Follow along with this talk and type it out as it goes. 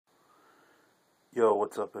Yo,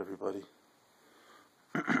 what's up, everybody?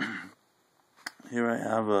 Here I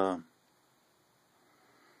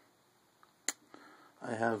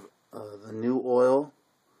have the new oil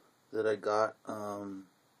that I got.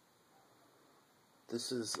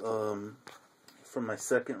 This is from my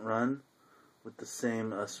second run with the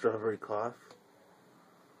same strawberry cough.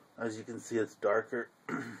 As you can see, it's darker.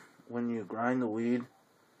 When you grind the weed,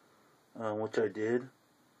 which I did,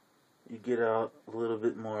 you get out a little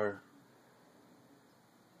bit more.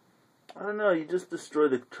 I don't know, you just destroy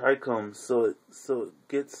the trichomes, so it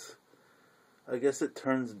gets, I guess it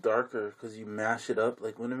turns darker because you mash it up.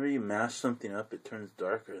 Like whenever you mash something up, it turns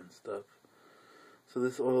darker and stuff. So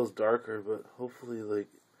this oil is darker, but hopefully like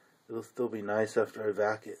it'll still be nice after I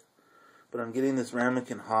vac it. But I'm getting this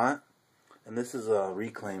ramekin hot, and this is a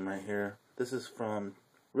reclaim right here. This is from,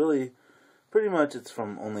 really, pretty much it's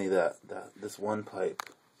from only this one pipe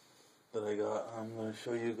that I got. I'm going to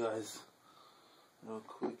show you guys real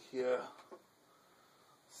quick here.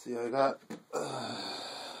 See, I got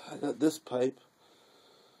this pipe.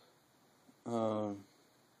 Here,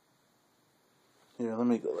 let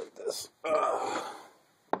me go like this.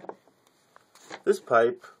 This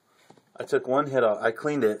pipe, I took one hit off. I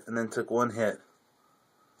cleaned it and then took one hit.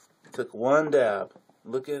 Took one dab.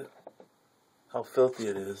 Look at how filthy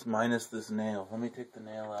it is, minus this nail. Let me take the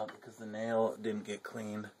nail out because the nail didn't get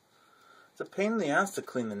cleaned. It's a pain in the ass to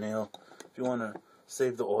clean the nail if you want to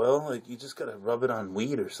save the oil. Like, you just gotta rub it on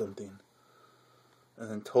weed or something and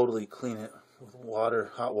then totally clean it with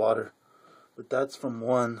water, hot water. But that's from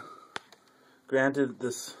one. Granted,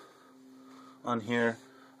 this on here,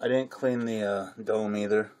 I didn't clean the dome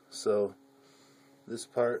either, so this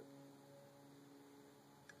part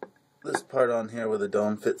on here where the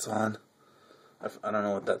dome fits on, I don't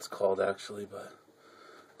know what that's called actually, but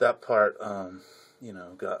that part you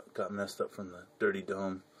know, got messed up from the dirty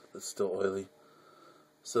dome that's still oily.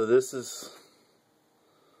 So this is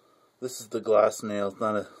the glass nail. It's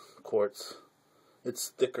not a quartz. It's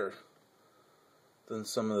thicker than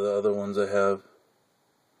some of the other ones I have.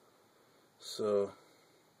 So,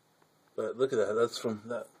 but look at that. That's from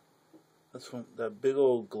that big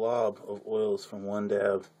old glob of oil is from one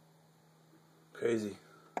dab. Crazy.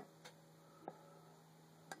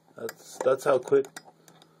 That's how quick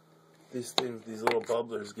these little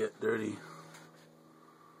bubblers get dirty.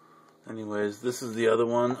 Anyways, this is the other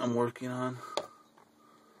one I'm working on.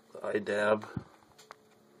 The eye dab.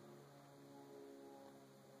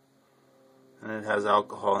 And it has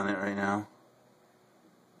alcohol in it right now.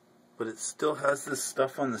 But it still has this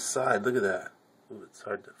stuff on the side. Look at that. Ooh, it's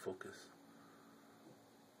hard to focus.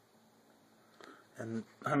 And,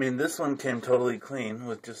 I mean, this one came totally clean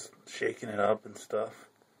with just shaking it up and stuff.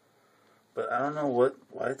 But I don't know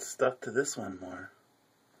why it's stuck to this one more.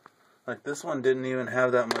 Like, this one didn't even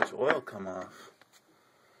have that much oil come off.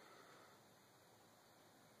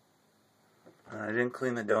 And I didn't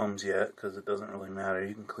clean the domes yet, because it doesn't really matter.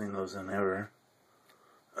 You can clean those whenever.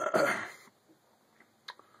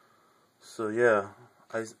 So, yeah.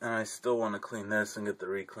 I still want to clean this and get the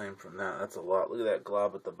reclaim from that. That's a lot. Look at that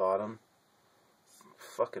glob at the bottom. It's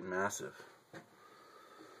fucking massive.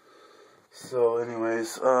 So,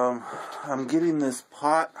 anyways, I'm getting this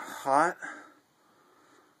pot hot.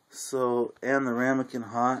 So, and the ramekin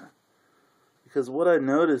hot, because what I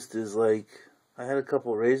noticed is, like, I had a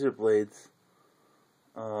couple razor blades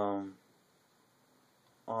on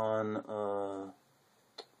the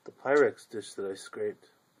Pyrex dish that I scraped,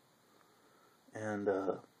 and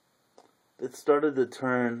it started to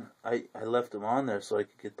turn. I left them on there so I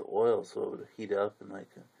could get the oil so it would heat up,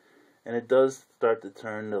 and it does start to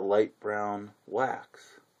turn to light brown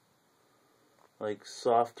wax, like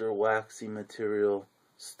softer waxy material.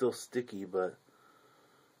 Still sticky, but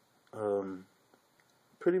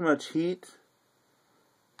pretty much heat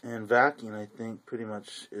and vacuum, I think, pretty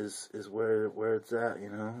much is where it's at,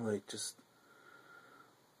 you know. Like, just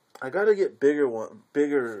I gotta get bigger.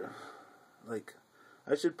 Like,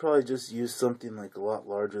 I should probably just use something like a lot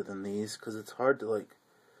larger than these, because it's hard to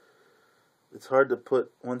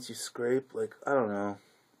put once you scrape. Like, I don't know.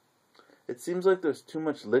 It seems like there's too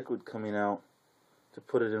much liquid coming out to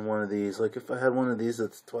put it in one of these. Like, if I had one of these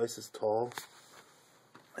that's twice as tall,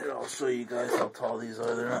 here, I'll show you guys how tall these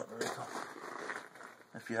are. They're not very tall,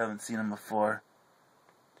 if you haven't seen them before.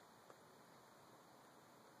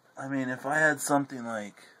 I mean, if I had something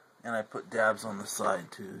like, and I put dabs on the side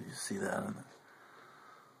too, you see that?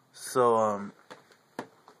 So,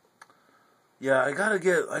 yeah, I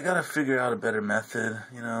gotta figure out a better method,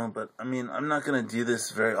 you know. But I mean, I'm not gonna do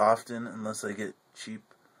this very often unless I get cheap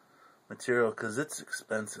material, because it's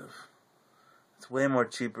expensive. It's way more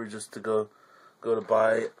cheaper just to go to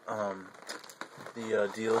buy the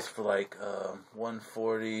deals for like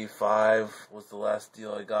 $145 was the last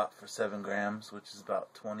deal I got for 7 grams, which is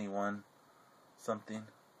about 21 something.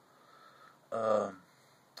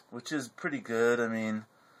 Which is pretty good. I mean,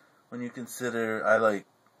 when you consider I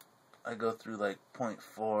go through like 0.3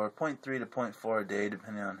 to 0.4 a day,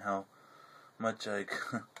 depending on how much I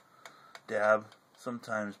dab.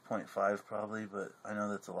 Sometimes 0.5 probably, but I know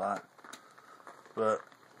that's a lot. But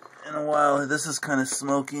in a while, this is kind of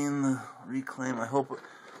smoking the Reclaim. I hope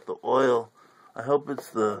the oil, I hope it's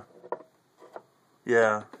the,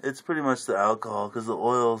 yeah, it's pretty much the alcohol, because the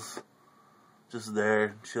oil's just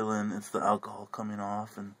there chilling. It's the alcohol coming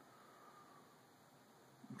off and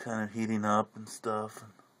kind of heating up and stuff,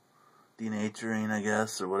 and denaturing, I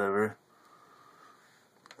guess, or whatever.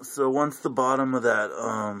 So once the bottom of that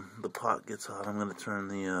the pot gets hot, I'm gonna turn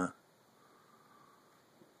the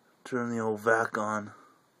old vac on,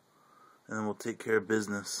 and then we'll take care of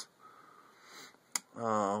business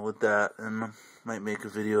with that, and might make a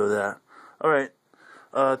video of that. Alright,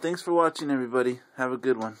 thanks for watching, everybody. Have a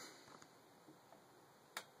good one.